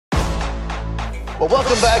Well,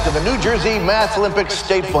 welcome back to the New Jersey Math Olympics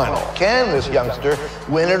State Final. Can this youngster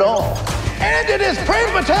win it all? And it is Prem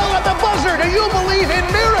Patel at the buzzer. Do you believe in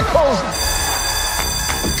miracles?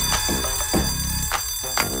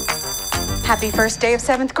 Happy first day of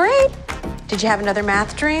 7th grade. Did you have another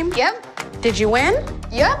math dream? Yep. Did you win?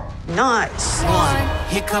 Yep. Nice. 1,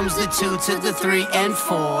 here comes the 2 to the 3 and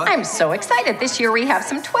 4. I'm so excited. This year we have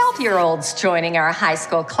some 12-year-olds joining our high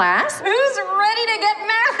school class. Who's ready to get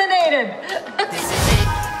mathinated?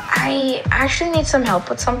 I actually need some help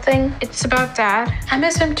with something. It's about Dad. I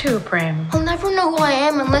miss him too, Prem. I'll never know who I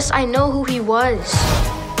am unless I know who he was.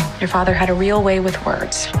 Your father had a real way with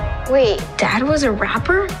words. Wait, Dad was a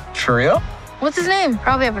rapper? For real? What's his name?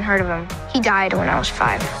 Probably haven't heard of him. He died when I was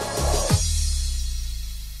 5.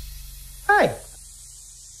 Hi.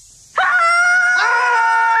 Ah!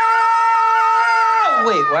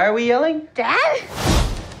 Wait, why are we yelling? Dad?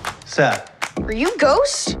 What's up? Were you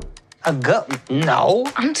Ghost? A No.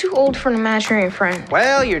 I'm too old for an imaginary friend.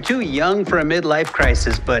 Well, you're too young for a midlife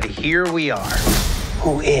crisis, but here we are.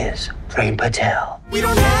 Who is Prem Patel? We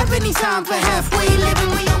don't have any time for halfway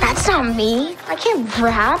living. That's not me. I can't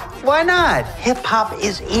rap. Why not? Hip-hop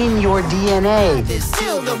is in your DNA.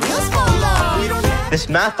 Till the wheels fall off. We don't have This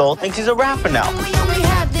math-old thinks he's a rapper now. we only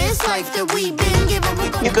have this life that we've been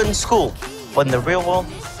given. You're good in school, but in the real world,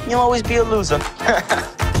 you'll always be a loser.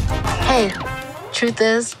 Hey, truth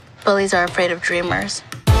is, bullies are afraid of dreamers.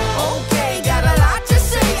 Okay, got a lot to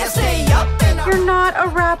say. I say up and up. You're not a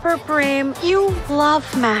rapper, Prem. You love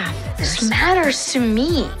math. This matters to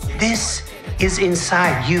me. This is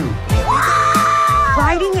inside you.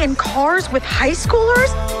 Riding in cars with high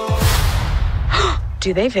schoolers?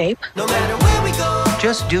 Do they vape? No matter where we go,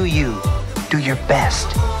 Just do you. Do your best.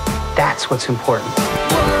 That's what's important.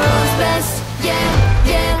 world's best. Yeah,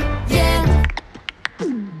 yeah, yeah.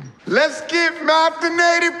 Let's get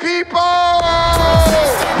mathinated, people!